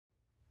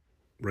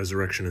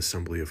Resurrection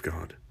Assembly of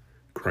God.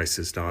 Christ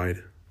has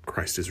died.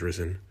 Christ is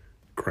risen.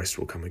 Christ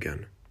will come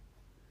again.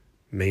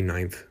 May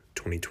 9th,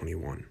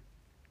 2021.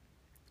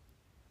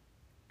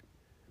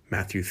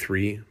 Matthew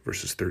 3,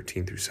 verses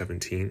 13 through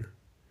 17.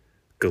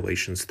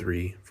 Galatians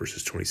 3,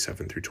 verses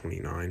 27 through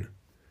 29.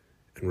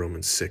 And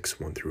Romans 6,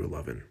 1 through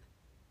 11.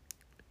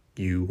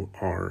 You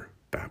are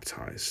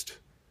baptized.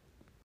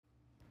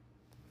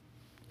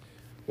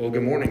 Well,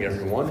 good morning,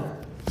 everyone.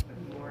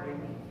 Good morning.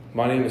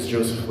 My name is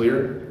Joseph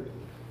Lear,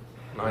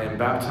 and I am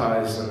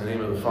baptized in the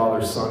name of the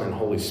Father, Son, and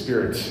Holy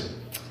Spirit.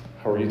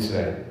 How are you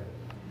today?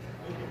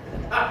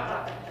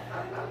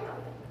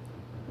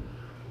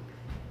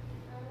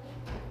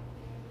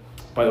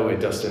 By the way,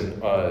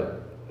 Dustin,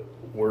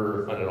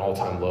 we're at an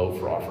all-time low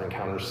for offering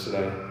counters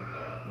today.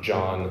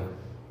 John,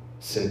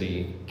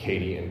 Cindy,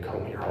 Katie, and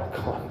Comey are all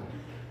gone.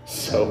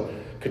 So,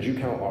 could you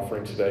count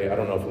offering today? I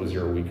don't know if it was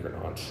your week or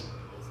not.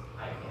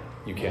 I can.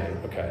 You can,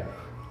 okay.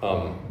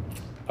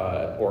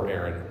 Or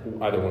Aaron,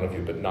 either one of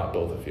you, but not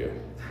both of you,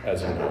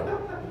 as you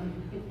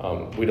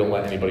know. We don't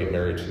let anybody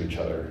married to each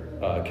other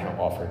count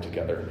offering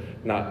together.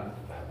 That's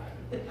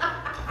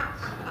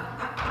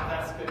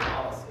good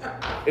policy.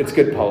 It's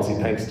good policy,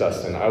 thanks,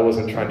 Dustin. I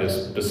wasn't trying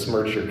to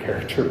besmirch your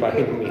character by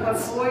any means.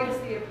 Avoids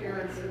the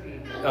appearance of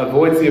evil.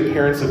 Avoids the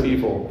appearance of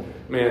evil.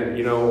 Man,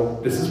 you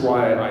know, this is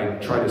why I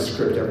try to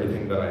script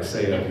everything that I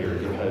say up here,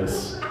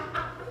 because,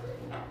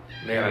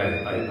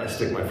 man, I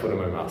stick my foot in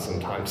my mouth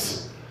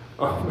sometimes.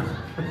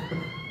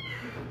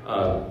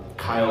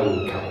 Kyle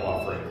will count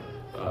offering.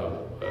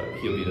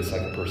 He'll be the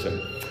second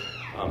person.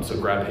 So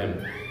grab him.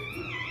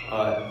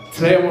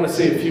 Today I want to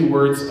say a few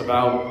words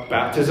about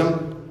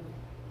baptism.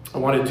 I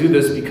want to do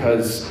this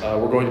because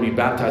we're going to be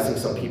baptizing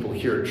some people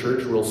here at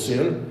church real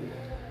soon.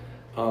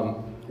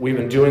 We've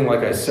been doing,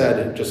 like I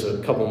said just a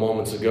couple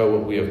moments ago,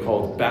 what we have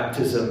called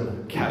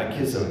baptism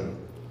catechism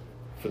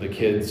for the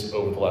kids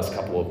over the last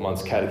couple of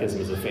months. Catechism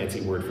is a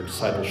fancy word for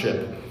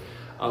discipleship.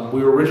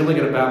 We were originally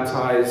going to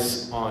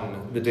baptize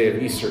on the day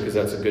of Easter because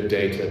that's a good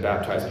day to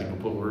baptize people,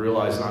 but we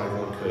realized not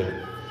everyone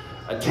could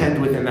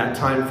attend within that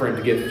time frame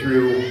to get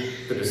through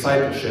the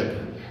discipleship,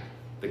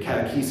 the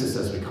catechesis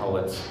as we call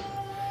it.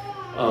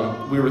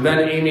 We were then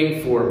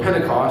aiming for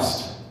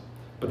Pentecost,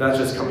 but that's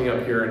just coming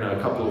up here in a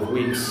couple of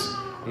weeks.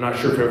 I'm not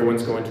sure if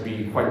everyone's going to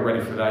be quite ready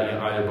for that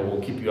yet either, but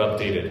we'll keep you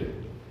updated.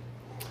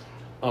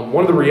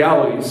 One of the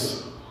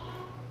realities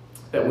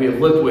that we have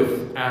lived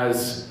with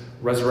as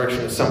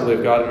Resurrection Assembly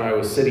of God in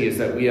Iowa City is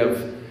that we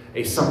have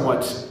a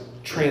somewhat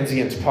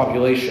transient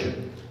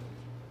population.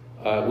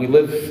 We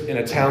live in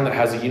a town that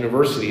has a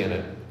university in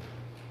it.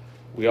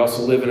 We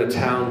also live in a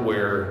town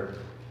where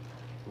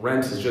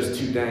rent is just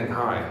too dang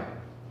high.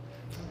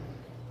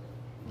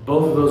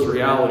 Both of those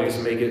realities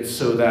make it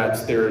so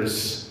that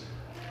there's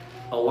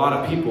a lot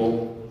of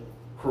people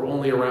who are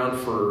only around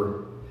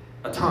for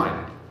a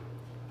time.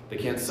 They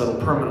can't settle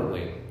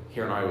permanently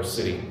here in Iowa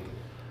City.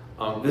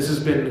 This has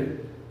been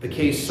the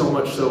case so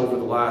much so over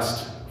the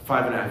last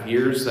 5.5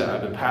 years that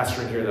I've been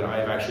pastoring here that I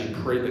have actually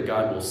prayed that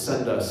God will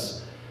send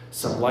us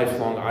some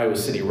lifelong Iowa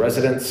City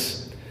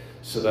residents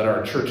so that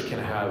our church can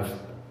have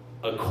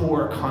a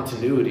core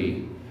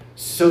continuity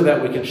so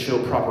that we can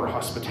show proper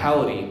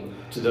hospitality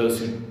to those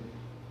who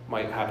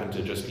might happen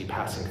to just be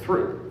passing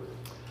through.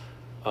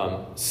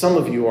 Some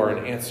of you are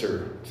an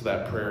answer to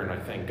that prayer, and I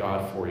thank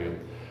God for you.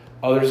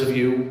 Others of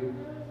you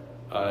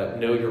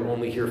know you're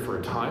only here for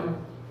a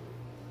time.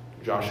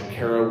 Josh and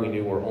Kara, we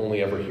knew were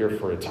only ever here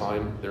for a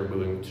time. They're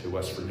moving to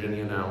West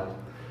Virginia now.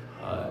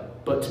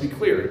 But to be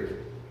clear,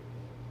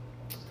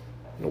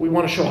 we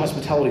want to show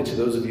hospitality to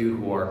those of you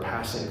who are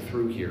passing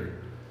through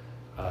here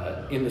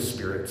in the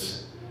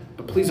Spirit.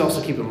 But please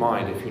also keep in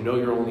mind, if you know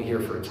you're only here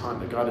for a time,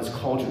 that God has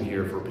called you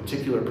here for a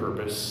particular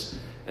purpose.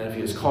 And if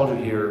he has called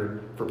you here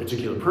for a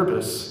particular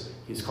purpose,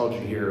 he's called you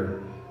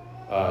here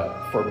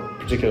for a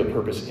particular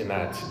purpose in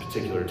that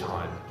particular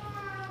time.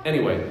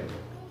 Anyway,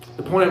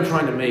 the point I'm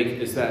trying to make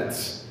is that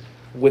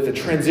with the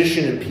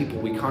transition in people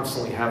we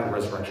constantly have in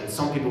resurrection,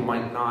 some people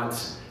might not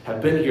have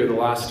been here the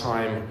last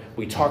time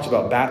we talked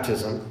about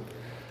baptism.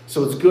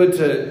 So it's good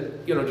to,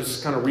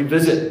 just kind of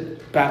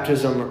revisit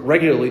baptism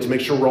regularly to make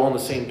sure we're all on the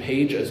same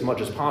page as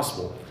much as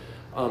possible.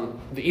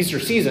 The Easter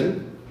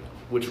season,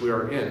 which we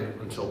are in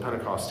until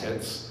Pentecost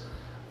hits,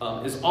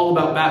 is all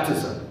about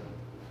baptism.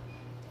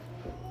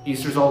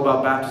 Easter's all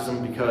about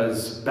baptism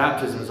because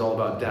baptism is all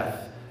about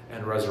death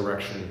and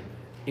resurrection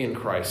in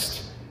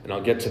Christ. And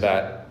I'll get to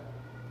that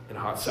in a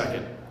hot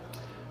second.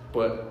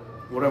 But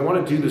what I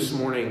want to do this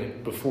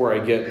morning before I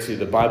get to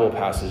the Bible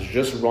passage,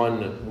 just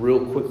run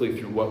real quickly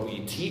through what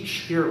we teach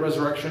here at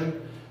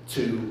Resurrection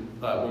to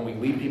when we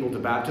lead people to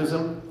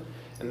baptism.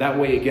 And that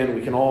way, again,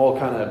 we can all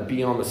kind of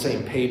be on the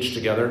same page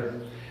together.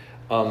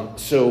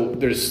 So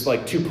there's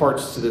like two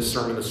parts to this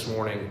sermon this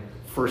morning.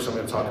 First, I'm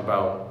going to talk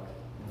about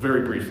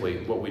very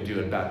briefly what we do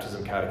in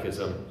baptism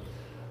catechism.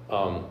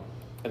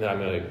 And then I'm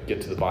going to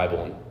get to the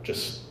Bible and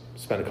just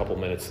spend a couple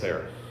minutes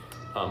there.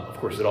 Of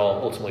course, it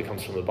all ultimately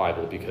comes from the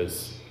Bible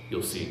because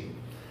you'll see.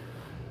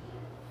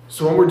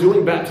 So when we're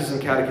doing baptism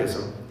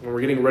catechism, when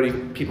we're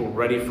getting people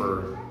ready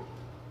for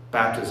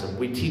baptism.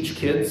 We teach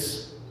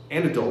kids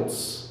and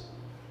adults,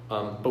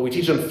 but we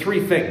teach them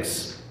three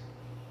things.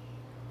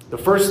 The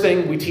first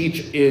thing we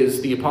teach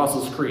is the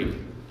Apostles' Creed.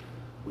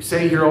 We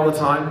say here all the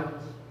time,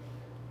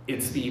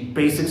 it's the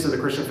basics of the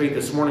Christian faith.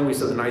 This morning we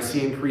said the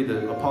Nicene Creed,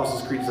 the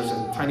Apostles' Creed is just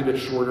a tiny bit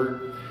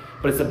shorter,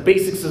 but it's the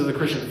basics of the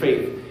Christian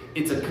faith.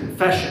 It's a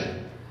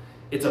confession.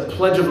 It's a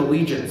pledge of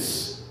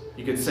allegiance,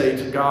 you could say,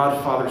 to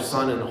God, Father,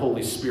 Son, and the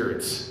Holy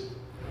Spirit.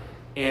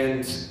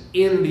 And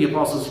in the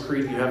Apostles'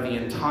 Creed, you have the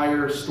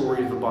entire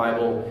story of the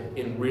Bible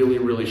in really,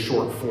 really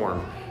short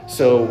form.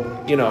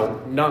 So,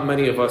 not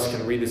many of us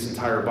can read this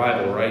entire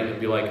Bible, right, and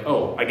be like,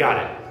 oh, I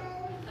got it.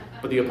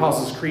 But the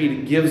Apostles'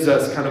 Creed gives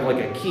us kind of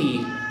like a key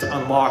to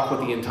unlock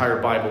what the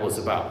entire Bible is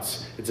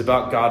about. It's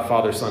about God,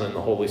 Father, Son, and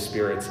the Holy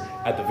Spirit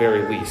at the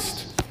very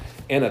least,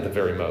 and at the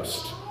very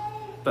most.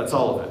 That's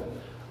all of it.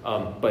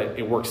 But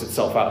it works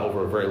itself out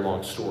over a very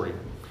long story.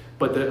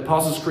 But the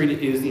Apostles' Creed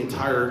is the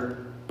entire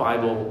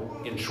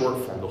Bible in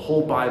short form. The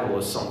whole Bible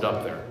is summed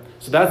up there.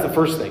 So that's the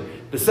first thing.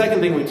 The second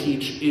thing we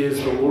teach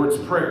is the Lord's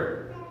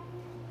Prayer.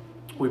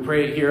 We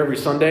pray it here every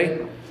Sunday.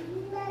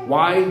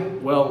 Why?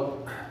 Well,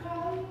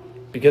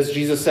 because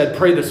Jesus said,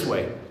 pray this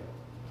way.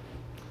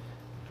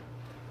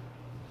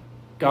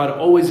 God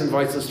always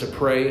invites us to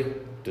pray,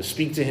 to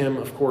speak to him,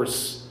 of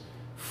course,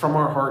 from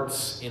our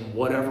hearts in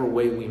whatever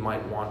way we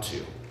might want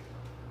to.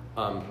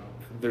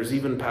 There's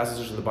even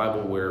passages in the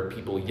Bible where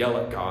people yell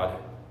at God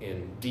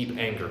in deep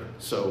anger.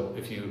 So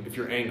if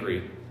you're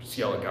angry, just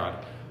yell at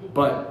God.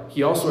 But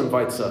he also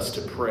invites us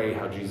to pray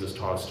how Jesus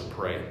taught us to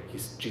pray.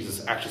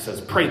 Jesus actually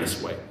says, pray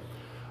this way.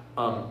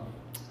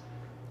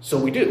 So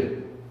we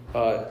do.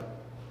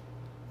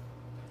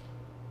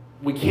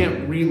 We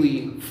can't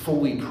really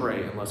fully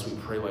pray unless we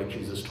pray like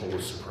Jesus told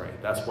us to pray.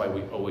 That's why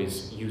we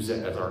always use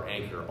it as our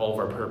anchor. All of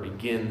our prayer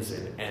begins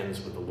and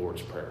ends with the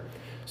Lord's Prayer.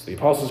 So the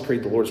Apostles'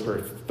 Creed, the Lord's Prayer.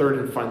 Third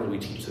and finally, we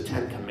teach the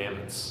Ten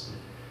Commandments.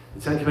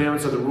 The Ten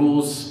Commandments are the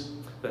rules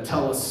that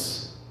tell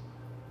us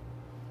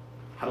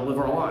how to live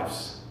our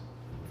lives.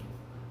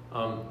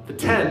 The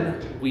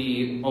 10,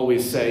 we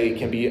always say,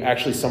 can be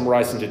actually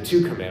summarized into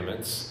 2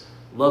 commandments.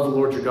 Love the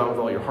Lord your God with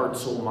all your heart,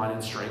 soul, mind,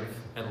 and strength,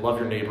 and love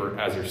your neighbor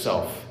as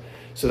yourself.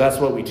 So that's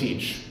what we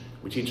teach.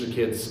 We teach the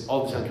kids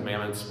all the 10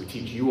 commandments. We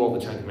teach you all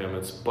the 10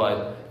 commandments.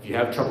 But if you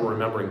have trouble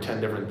remembering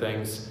 10 different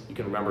things, you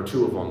can remember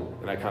 2 of them,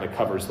 and that kind of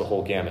covers the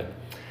whole gamut.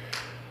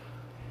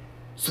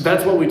 So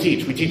that's what we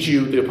teach. We teach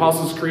you the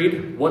Apostles'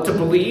 Creed, what to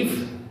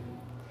believe.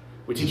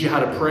 We teach you how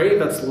to pray.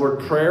 That's the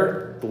Lord's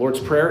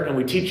Prayer. And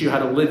we teach you how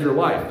to live your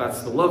life.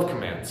 That's the love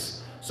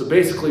commands. So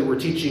basically, we're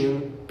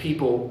teaching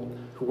people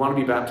who want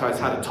to be baptized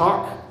how to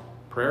talk,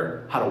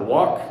 prayer, how to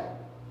walk,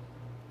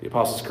 the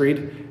Apostles'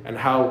 Creed, and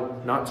how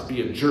not to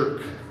be a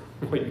jerk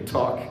when you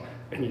talk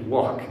and you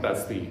walk.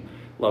 That's the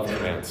love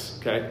commands,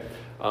 okay?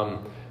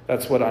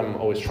 That's what I'm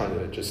always trying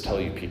to just tell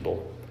you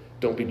people.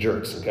 Don't be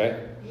jerks,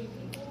 okay?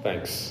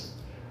 Thanks.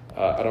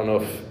 I don't know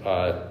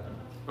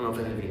if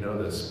any of you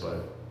know this,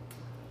 but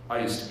I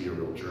used to be a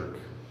real jerk.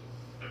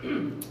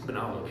 But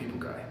now I'm a people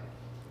guy.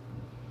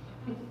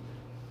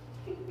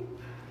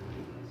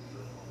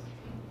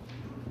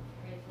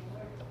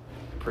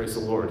 Praise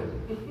the Lord.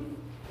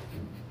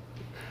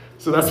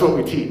 So that's what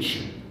we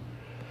teach.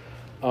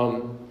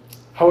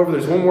 However,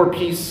 there's one more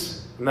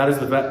piece, and that is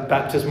the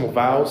baptismal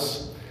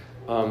vows,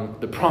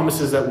 the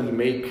promises that we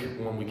make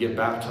when we get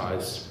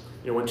baptized.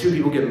 When 2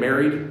 people get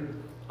married,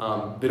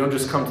 they don't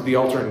just come to the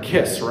altar and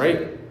kiss,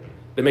 right?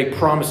 They make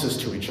promises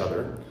to each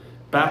other.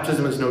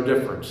 Baptism is no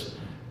different.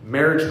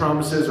 Marriage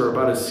promises are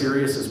about as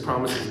serious as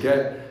promises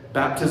get.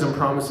 Baptism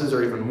promises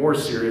are even more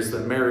serious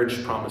than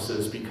marriage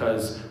promises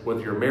because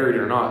whether you're married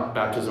or not,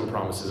 baptism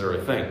promises are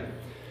a thing.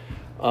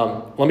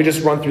 Let me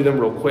just run through them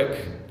real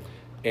quick,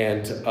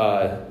 and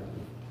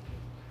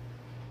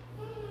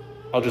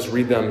I'll just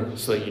read them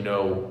so that you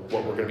know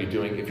what we're going to be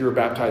doing. If you're a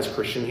baptized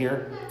Christian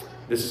here,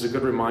 this is a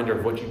good reminder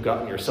of what you've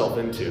gotten yourself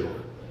into.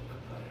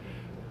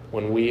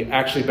 When we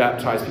actually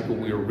baptize people,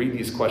 we will read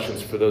these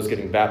questions for those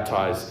getting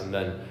baptized, and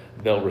then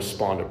they'll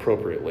respond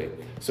appropriately.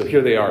 So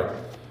here they are.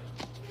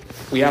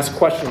 We ask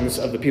questions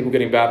of the people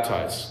getting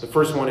baptized. The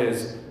first one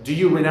is, do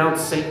you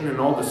renounce Satan and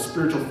all the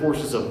spiritual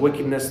forces of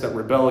wickedness that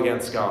rebel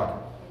against God?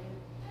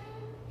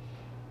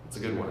 That's a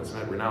good one, isn't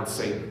it? Renounce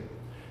Satan.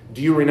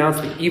 Do you renounce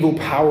the evil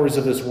powers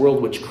of this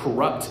world which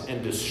corrupt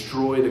and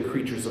destroy the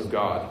creatures of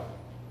God?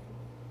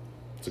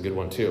 That's a good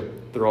one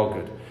too. They're all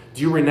good.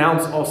 Do you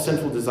renounce all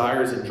sinful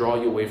desires and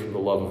draw you away from the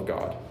love of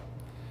God?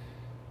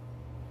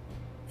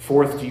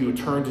 Fourth, do you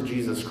turn to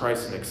Jesus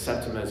Christ and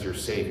accept him as your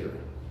Savior?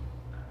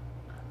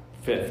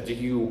 Fifth, do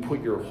you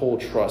put your whole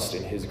trust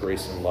in his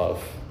grace and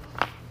love?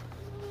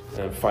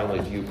 And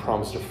finally, do you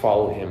promise to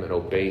follow him and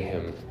obey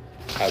him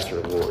as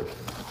your Lord?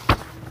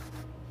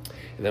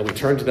 And then we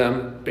turn to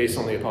them based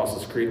on the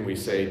Apostles' Creed and we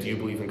say, do you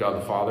believe in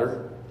God the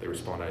Father? They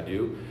respond, I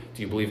do.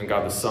 Do you believe in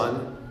God the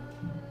Son?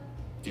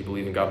 Do you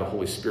believe in God the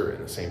Holy Spirit?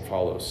 And the same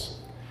follows.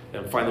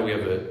 And finally, we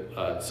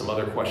have some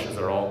other questions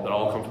that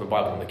all come from the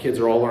Bible. And the kids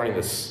are all learning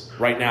this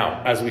right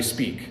now as we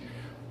speak.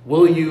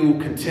 Will you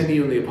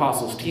continue in the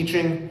Apostles'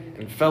 teaching and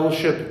in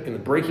fellowship, in the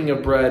breaking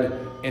of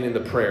bread, and in the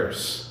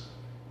prayers?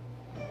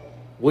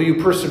 Will you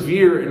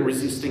persevere in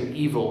resisting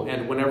evil,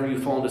 and whenever you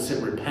fall into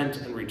sin, repent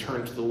and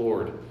return to the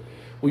Lord?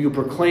 Will you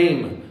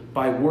proclaim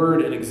by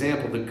word and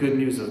example the good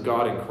news of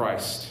God in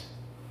Christ?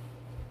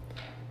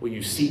 Will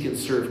you seek and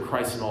serve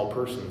Christ in all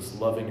persons,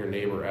 loving your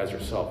neighbor as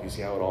yourself? You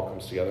see how it all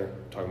comes together?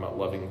 We're talking about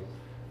loving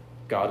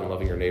God and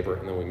loving your neighbor,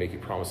 and then we make you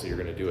promise that you're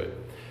going to do it.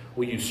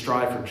 Will you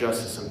strive for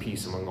justice and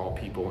peace among all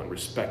people and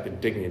respect the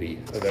dignity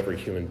of every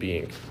human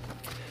being?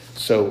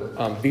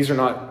 So these are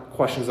not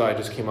questions that I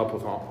just came up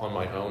with on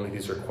my own.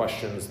 These are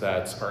questions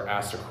that are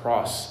asked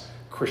across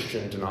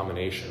Christian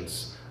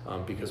denominations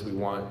because we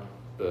want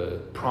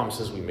the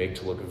promises we make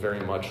to look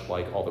very much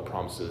like all the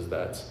promises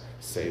that,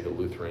 say, the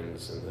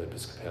Lutherans and the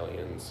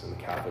Episcopalians and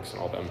the Catholics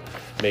and all them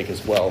make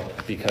as well,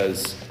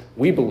 because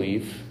we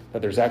believe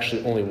that there's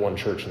actually only one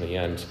church in the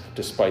end,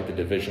 despite the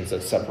divisions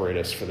that separate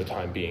us for the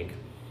time being.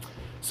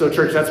 So,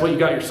 church, that's what you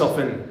got yourself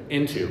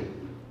into.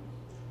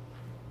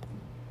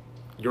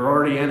 You're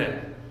already in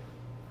it.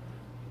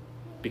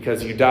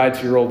 Because you died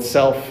to your old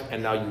self,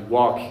 and now you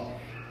walk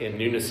in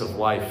newness of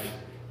life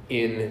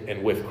in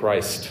and with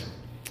Christ.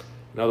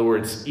 In other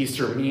words,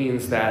 Easter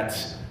means that,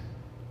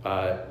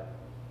 or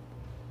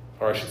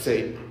I should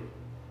say,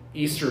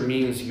 Easter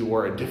means you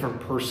are a different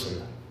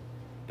person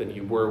than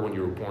you were when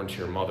you were born to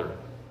your mother.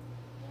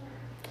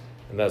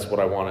 And that's what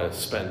I want to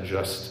spend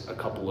just a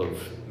couple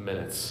of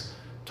minutes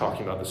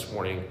talking about this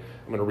morning.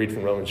 I'm going to read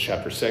from Romans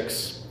chapter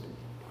 6.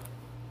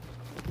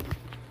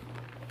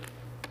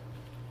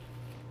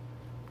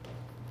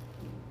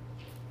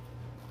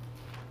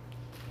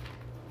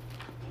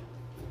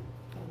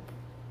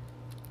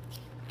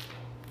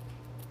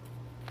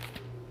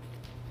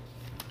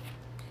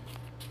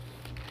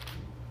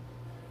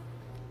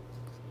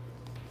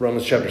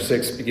 Romans chapter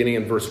 6, beginning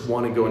in verse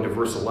 1 and going to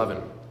verse 11.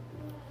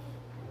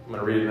 I'm going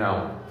to read it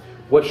now.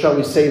 What shall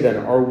we say then?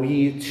 Are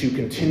we to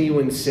continue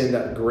in sin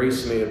that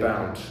grace may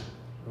abound?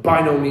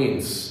 By no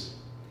means.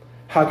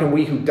 How can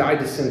we who died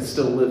to sin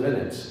still live in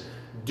it?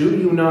 Do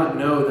you not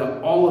know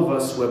that all of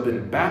us who have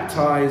been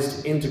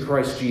baptized into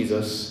Christ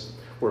Jesus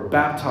were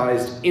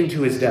baptized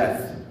into his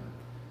death?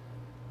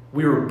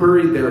 We were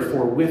buried,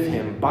 therefore, with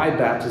him by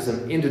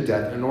baptism into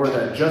death, in order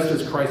that just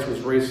as Christ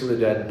was raised from the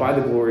dead by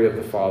the glory of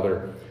the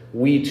Father,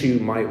 we too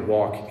might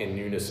walk in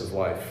newness of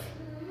life.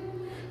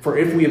 For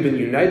if we have been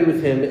united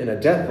with him in a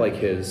death like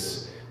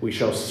his, we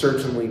shall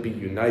certainly be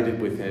united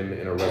with him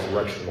in a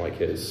resurrection like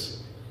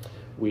his.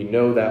 We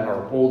know that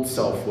our old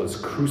self was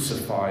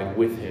crucified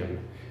with him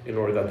in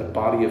order that the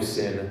body of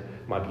sin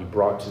might be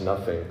brought to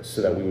nothing,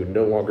 so that we would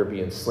no longer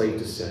be enslaved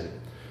to sin.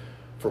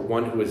 For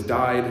one who has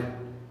died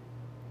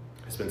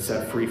has been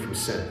set free from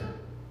sin.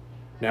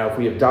 Now, if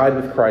we have died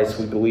with Christ,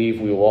 we believe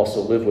we will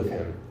also live with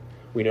him.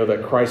 We know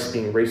that Christ,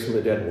 being raised from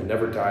the dead, will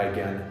never die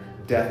again.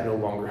 Death no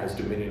longer has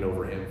dominion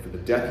over him. For the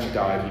death he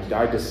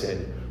died to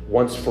sin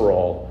once for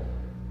all.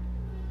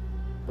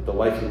 But the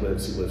life he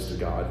lives to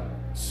God.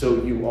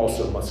 So you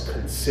also must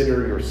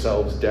consider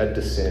yourselves dead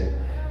to sin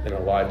and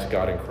alive to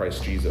God in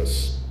Christ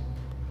Jesus.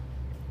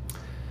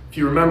 If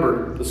you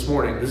remember this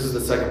morning, this is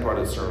the second part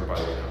of the sermon, by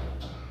the way.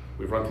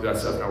 We've run through that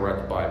stuff, now we're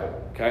at the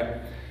Bible,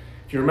 okay?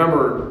 If you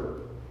remember,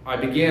 I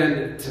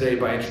began today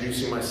by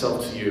introducing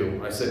myself to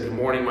you. I said, good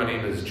morning, my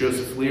name is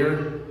Joseph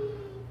Lear.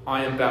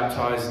 I am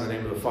baptized in the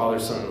name of the Father,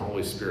 Son, and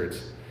Holy Spirit.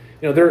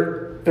 You know,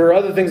 there are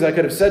other things I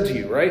could have said to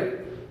you, right?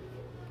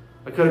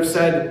 I could have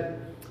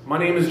said, my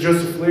name is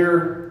Joseph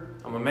Lear.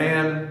 I'm a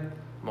man.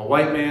 I'm a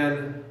white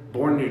man,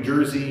 born in New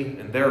Jersey,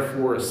 and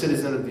therefore a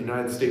citizen of the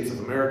United States of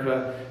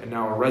America, and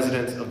now a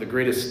resident of the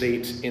greatest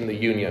state in the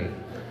Union.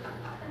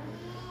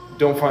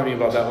 Don't fight me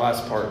about that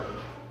last part,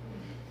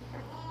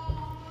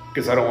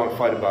 because I don't want to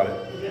fight about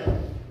it.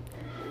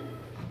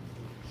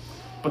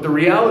 But the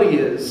reality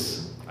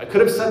is, I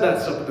could have said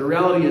that stuff, but the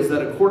reality is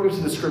that according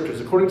to the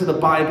scriptures, according to the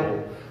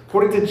Bible,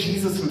 according to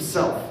Jesus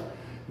himself,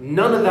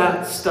 none of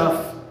that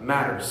stuff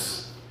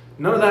matters.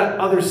 None of that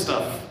other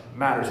stuff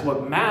matters.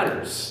 What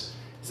matters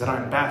is that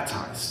I'm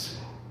baptized.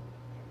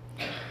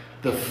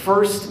 The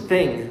first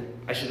thing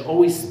I should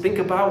always think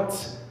about,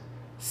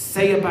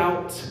 say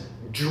about,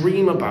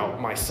 dream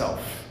about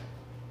myself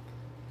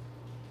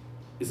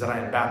is that I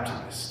am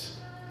baptized.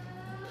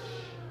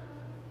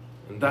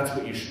 And that's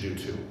what you should do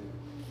too.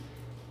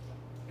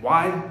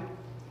 Why?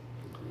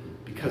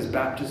 Because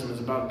baptism is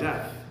about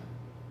death.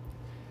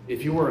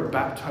 If you are a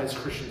baptized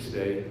Christian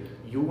today,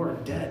 you are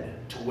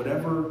dead to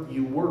whatever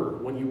you were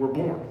when you were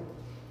born.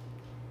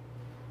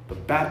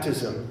 But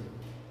baptism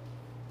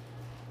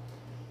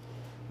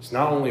is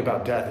not only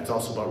about death, it's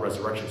also about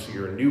resurrection, so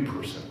you're a new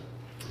person.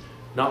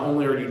 Not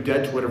only are you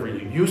dead to whatever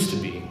you used to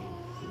be,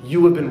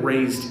 you have been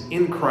raised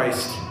in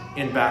Christ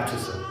in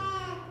baptism,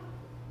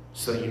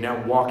 so that you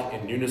now walk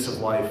in newness of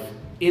life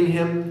in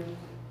him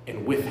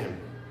and with him.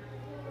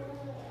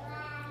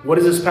 What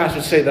does this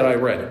passage say that I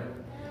read?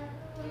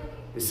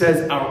 It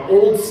says, our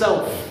old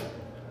self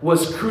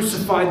was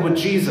crucified with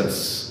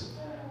Jesus.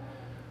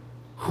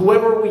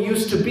 Whoever we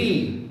used to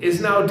be is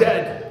now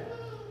dead.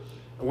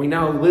 And we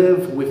now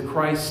live with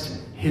Christ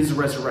his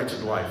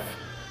resurrected life.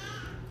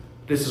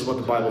 This is what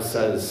the Bible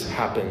says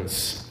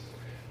happens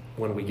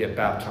when we get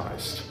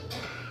baptized.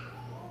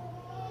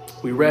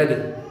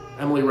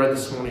 Emily read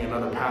this morning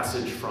another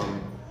passage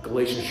from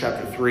Galatians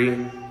chapter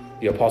 3.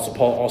 The Apostle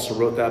Paul also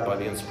wrote that by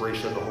the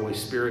inspiration of the Holy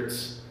Spirit.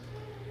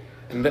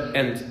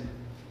 And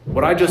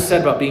what I just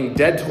said about being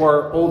dead to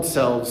our old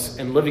selves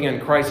and living in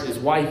Christ is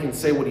why he can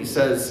say what he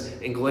says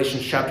in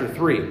Galatians chapter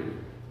 3.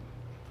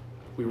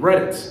 We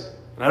read it.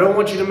 And I don't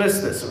want you to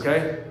miss this,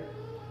 okay?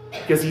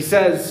 Because he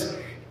says,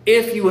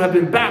 if you have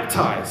been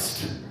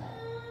baptized.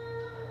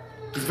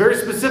 He's very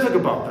specific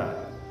about that.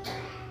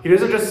 He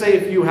doesn't just say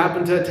if you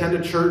happen to attend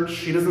a church.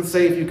 He doesn't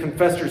say if you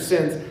confess your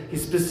sins. He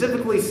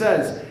specifically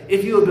says,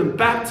 if you have been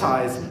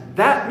baptized,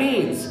 that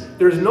means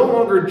there's no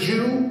longer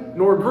Jew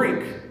nor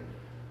Greek.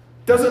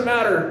 Doesn't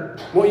matter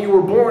what you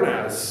were born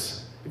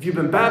as. If you've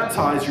been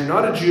baptized, you're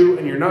not a Jew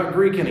and you're not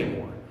Greek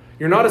anymore.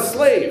 You're not a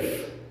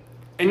slave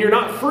and you're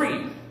not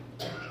free.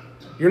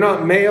 You're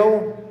not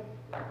male.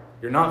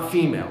 You're not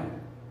female.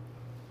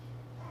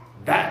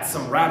 That's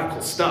some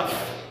radical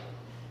stuff.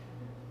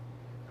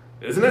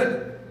 Isn't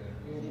it?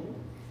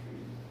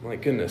 My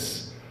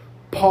goodness.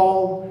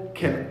 Paul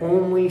can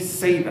only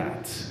say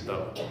that,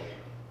 though.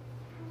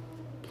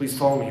 Please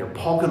follow me here.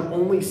 Paul can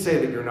only say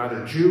that you're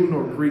neither Jew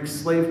nor Greek,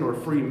 slave nor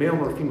free, male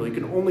nor female. He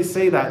can only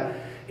say that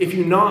if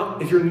you're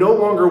no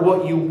longer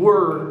what you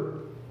were,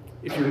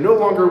 if you're no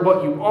longer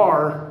what you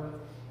are.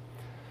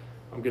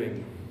 I'm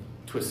getting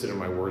twisted in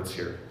my words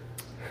here.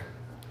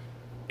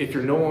 If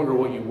you're no longer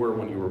what you were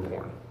when you were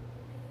born.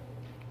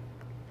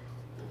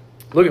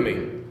 Look at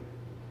me.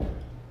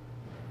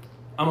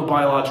 I'm a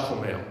biological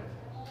male.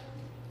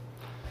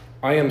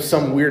 I am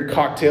some weird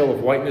cocktail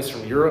of whiteness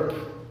from Europe.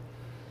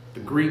 The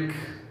Greek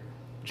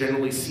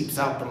generally seeps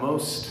out the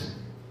most.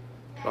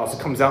 It also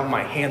comes out in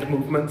my hand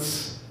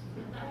movements.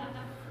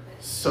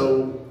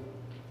 So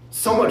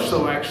much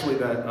so, actually,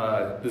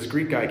 that this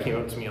Greek guy came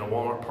up to me in a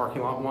Walmart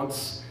parking lot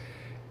once,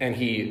 and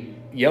he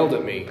yelled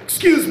at me,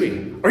 "Excuse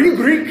me, are you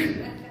Greek?"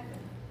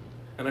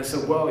 And I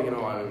said, "Well,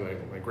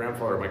 my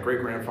grandfather, my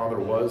great-grandfather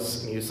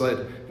was." And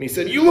he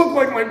said, "You look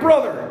like my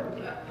brother."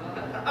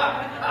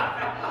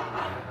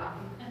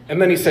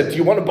 And then he said, "Do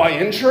you want to buy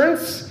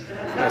insurance?"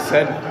 And I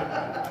said,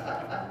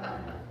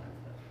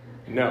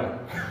 "No."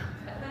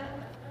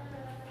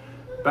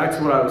 Back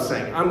to what I was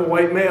saying. I'm a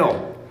white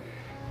male.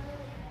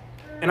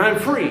 And I'm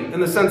free in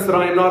the sense that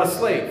I am not a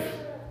slave.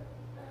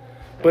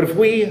 But if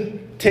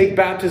we take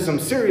baptism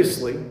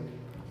seriously,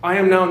 I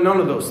am now none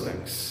of those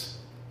things.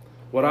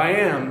 What I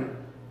am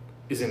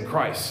is in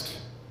Christ.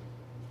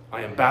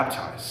 I am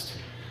baptized.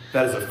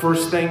 That is the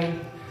first thing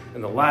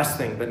and the last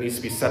thing that needs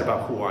to be said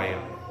about who I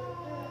am.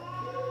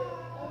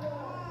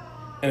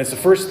 And it's the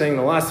first thing and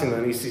the last thing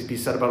that needs to be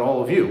said about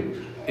all of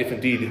you, if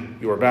indeed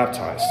you are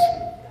baptized.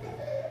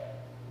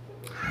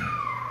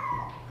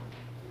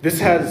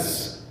 This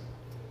has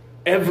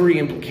every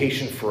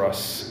implication for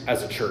us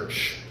as a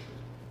church.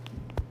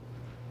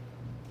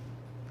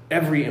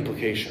 Every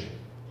implication.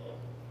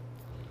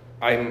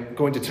 I'm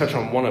going to touch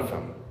on one of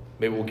them.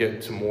 Maybe we'll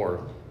get to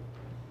more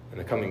in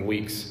the coming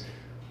weeks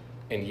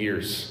and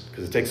years,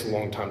 because it takes a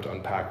long time to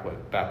unpack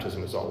what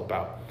baptism is all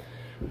about.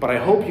 But I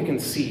hope you can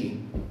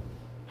see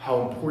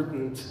how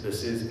important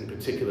this is in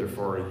particular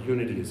for our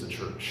unity as a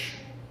church.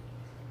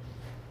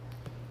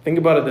 Think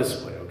about it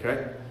this way,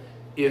 okay?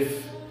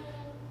 If,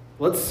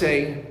 let's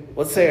say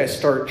I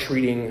start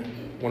treating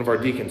one of our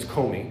deacons,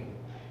 Comey,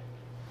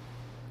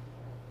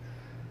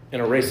 in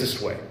a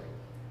racist way.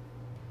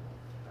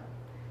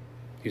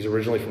 He's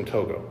originally from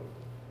Togo.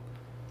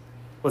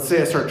 Let's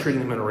say I start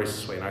treating him in a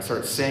racist way, and I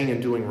start saying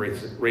and doing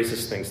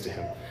racist things to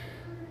him.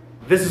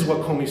 This is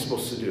what Comey's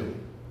supposed to do.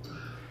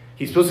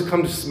 He's supposed to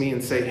come to me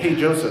and say, "Hey,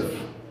 Joseph,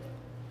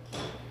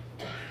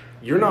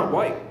 you're not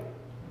white.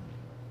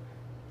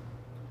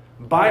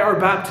 By our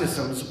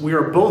baptisms, we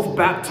are both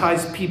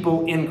baptized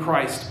people in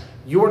Christ.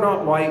 You're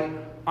not white.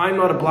 I'm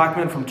not a black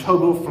man from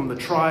Togo, from the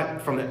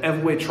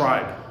Ewe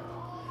tribe.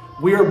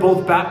 We are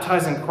both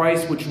baptized in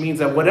Christ, which means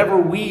that whatever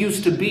we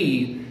used to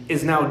be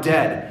is now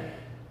dead.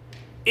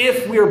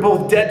 If we are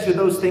both dead to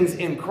those things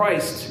in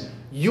Christ,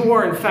 you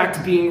are in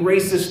fact being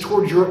racist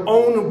towards your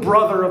own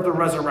brother of the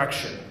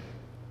resurrection.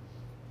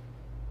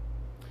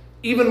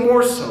 Even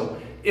more so,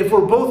 if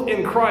we're both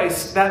in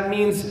Christ, that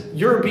means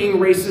you're being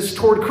racist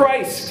toward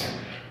Christ.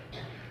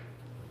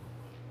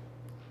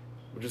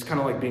 Which is kind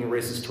of like being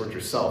racist toward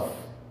yourself.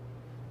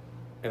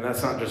 And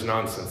that's not just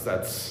nonsense,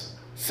 that's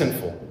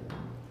sinful.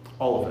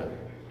 All of it.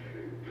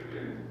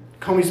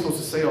 Comey's supposed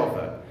to say all of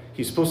that.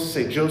 He's supposed to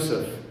say,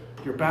 "Joseph,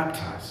 you're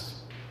baptized.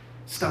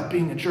 Stop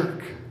being a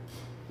jerk."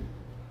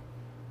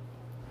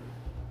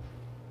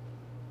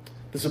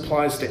 This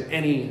applies to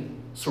any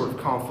sort of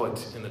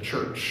conflict in the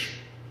church.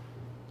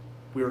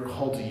 We are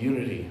called to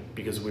unity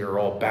because we are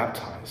all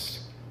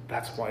baptized.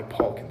 That's why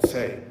Paul can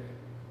say,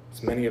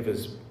 as many of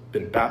us have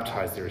been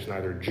baptized, there is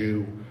neither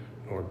Jew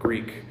nor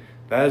Greek.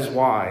 That is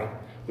why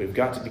we've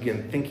got to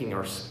begin thinking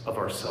of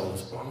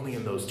ourselves only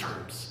in those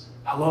terms.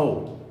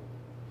 Hello,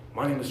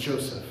 my name is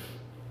Joseph.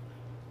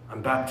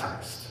 I'm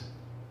baptized.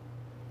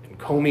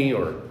 Comey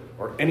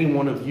or any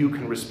one of you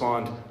can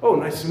respond, "Oh,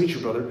 nice to meet you,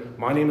 brother.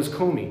 My name is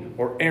Comey,"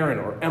 or Aaron,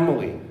 or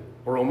Emily,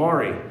 or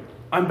Omari.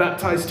 "I'm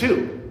baptized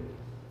too."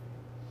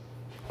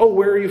 "Oh,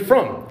 where are you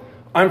from?"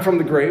 "I'm from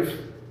the grave,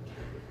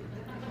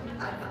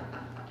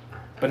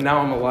 but now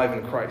I'm alive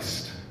in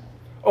Christ."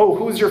 "Oh,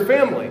 who's your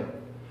family?"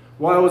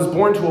 "Well, I was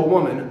born to a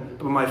woman,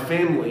 but my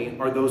family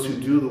are those who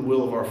do the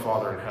will of our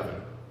Father in heaven."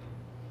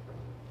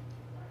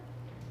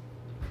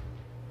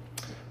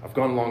 I've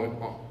gone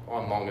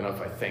on long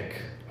enough, I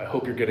think. I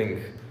hope you're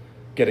getting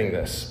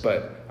this,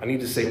 but I need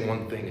to say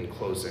one thing in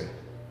closing.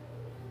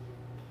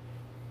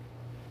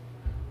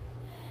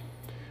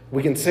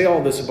 We can say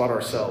all this about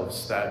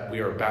ourselves, that we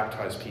are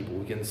baptized people.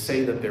 We can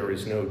say that there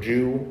is no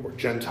Jew or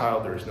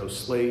Gentile, there is no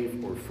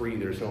slave or free,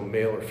 there is no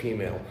male or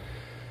female.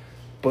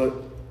 But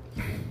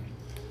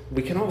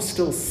we can all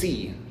still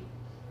see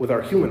with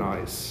our human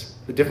eyes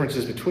the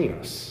differences between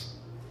us,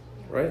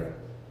 right?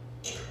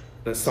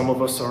 That some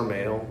of us are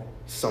male,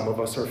 some of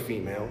us are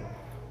female,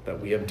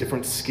 that we have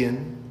different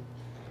skin.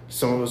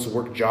 Some of us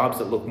work jobs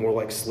that look more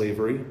like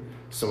slavery.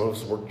 Some of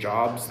us work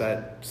jobs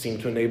that seem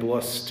to enable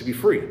us to be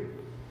free.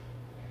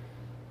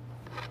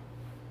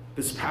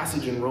 This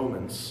passage in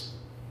Romans,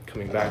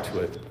 coming back to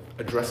it,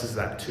 addresses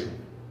that too.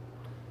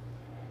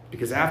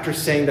 Because after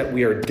saying that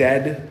we are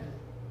dead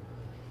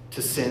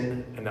to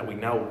sin and that we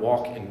now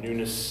walk in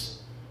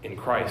newness in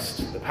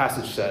Christ, the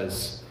passage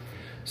says,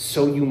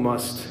 "So you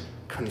must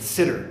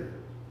consider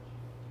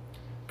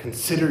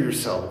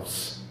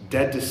yourselves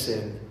dead to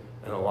sin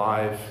and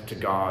alive to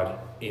God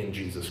in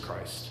Jesus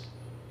Christ."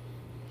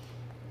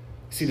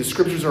 See, the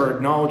scriptures are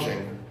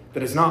acknowledging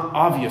that it's not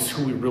obvious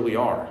who we really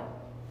are.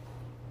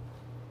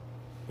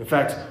 In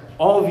fact,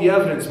 all of the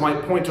evidence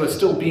might point to us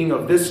still being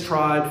of this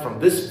tribe, from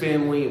this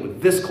family,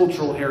 with this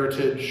cultural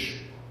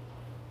heritage.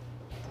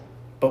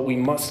 But we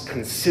must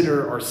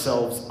consider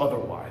ourselves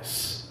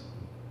otherwise.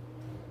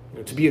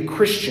 To be a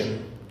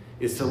Christian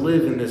is to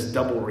live in this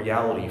double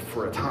reality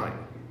for a time.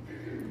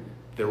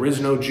 There is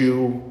no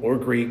Jew or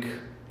Greek.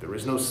 There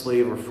is no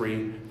slave or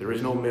free. There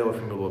is no male or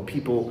female. But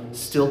people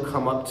still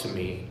come up to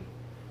me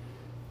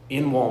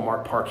in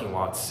Walmart parking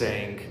lots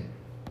saying,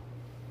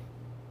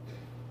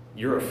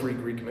 "You're a free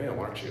Greek male,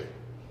 aren't you?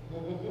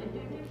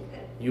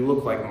 You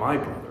look like my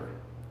brother.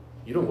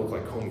 You don't look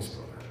like Comey's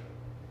brother."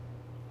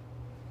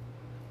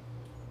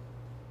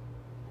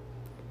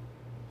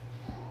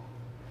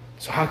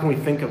 So how can we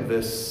think of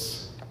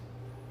this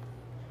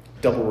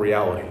double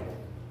reality?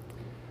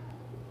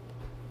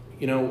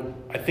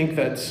 I think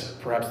that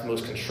perhaps the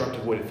most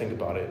constructive way to think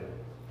about it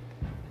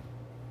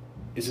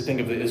is to think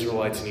of the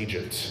Israelites in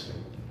Egypt.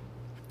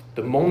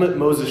 The moment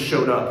Moses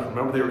showed up,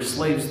 remember they were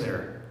slaves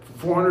there for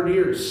 400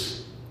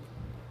 years.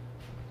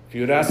 If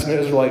you had asked an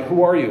Israelite,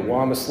 "Who are you?" "Well,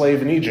 I'm a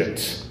slave in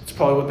Egypt." That's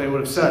probably what they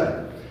would have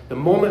said. The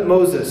moment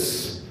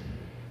Moses,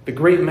 the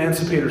great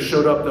emancipator,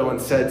 showed up, though,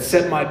 and said,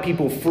 "Set my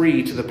people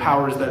free to the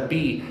powers that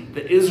be,"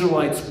 the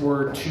Israelites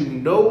were to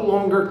no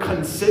longer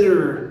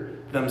consider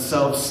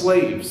themselves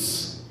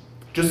slaves.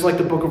 Just like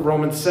the book of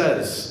Romans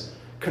says,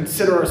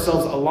 consider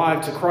ourselves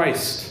alive to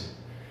Christ.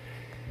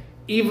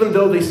 Even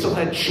though they still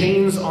had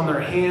chains on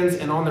their hands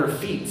and on their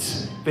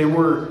feet, they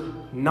were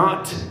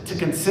not to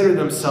consider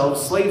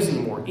themselves slaves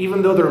anymore.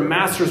 Even though their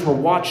masters were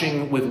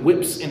watching with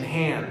whips in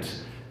hand,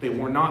 they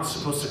were not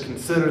supposed to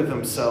consider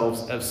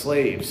themselves as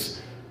slaves.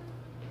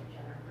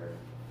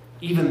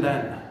 Even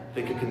then,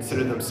 they could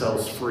consider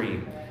themselves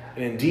free.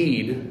 And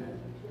indeed,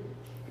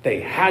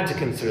 they had to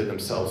consider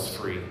themselves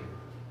free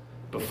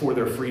before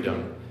their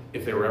freedom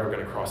if they were ever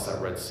going to cross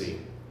that Red Sea.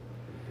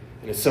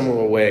 In a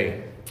similar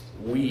way,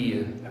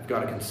 we have got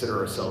to consider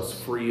ourselves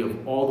free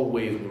of all the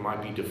ways we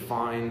might be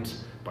defined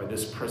by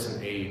this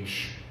present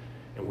age,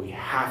 and we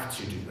have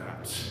to do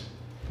that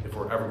if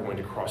we're ever going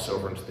to cross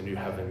over into the new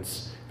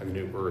heavens and the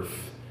new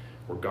earth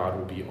where God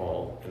will be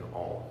all in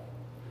all.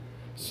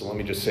 So let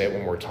me just say it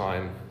one more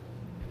time,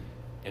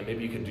 and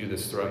maybe you could do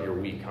this throughout your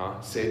week,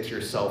 Say it to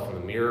yourself in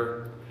the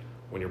mirror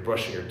when you're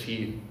brushing your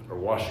teeth or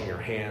washing your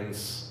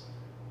hands.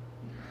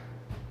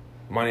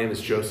 My name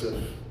is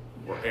Joseph,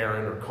 or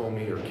Aaron, or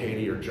Comey, or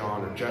Katie, or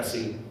John, or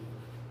Jesse.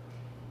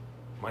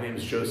 My name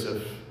is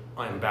Joseph.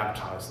 I am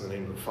baptized in the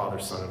name of the Father,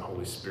 Son, and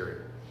Holy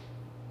Spirit.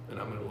 And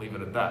I'm going to leave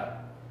it at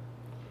that.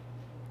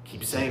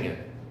 Keep saying it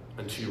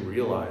until you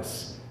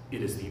realize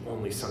it is the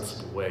only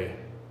sensible way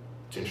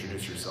to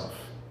introduce yourself.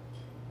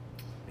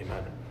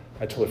 Amen.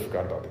 I totally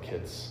forgot about the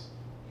kids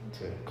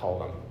to call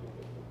them.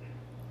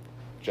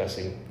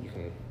 Jesse, you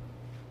can...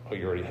 Oh,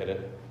 you already hit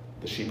it.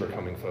 The sheep are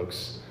coming,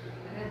 folks.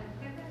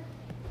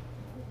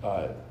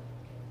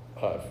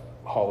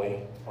 Holly,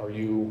 are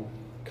you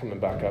coming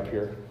back up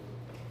here?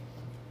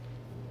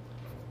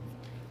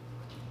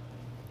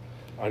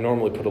 I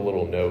normally put a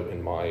little note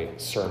in my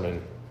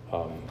sermon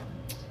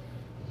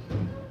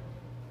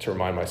to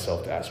remind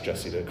myself to ask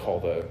Jesse to call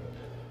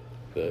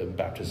the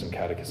baptism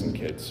catechism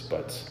kids,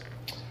 but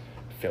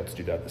I failed to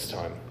do that this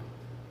time.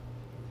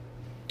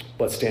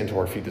 Let's stand to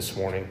our feet this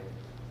morning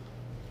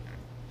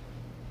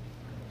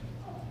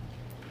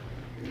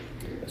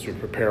as we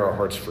prepare our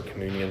hearts for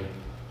communion.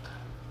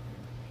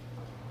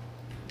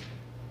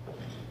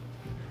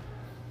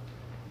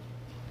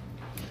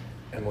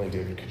 Emily,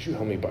 David, could you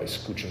help me by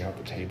scooching out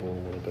the table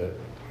a little bit?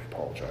 I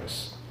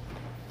apologize.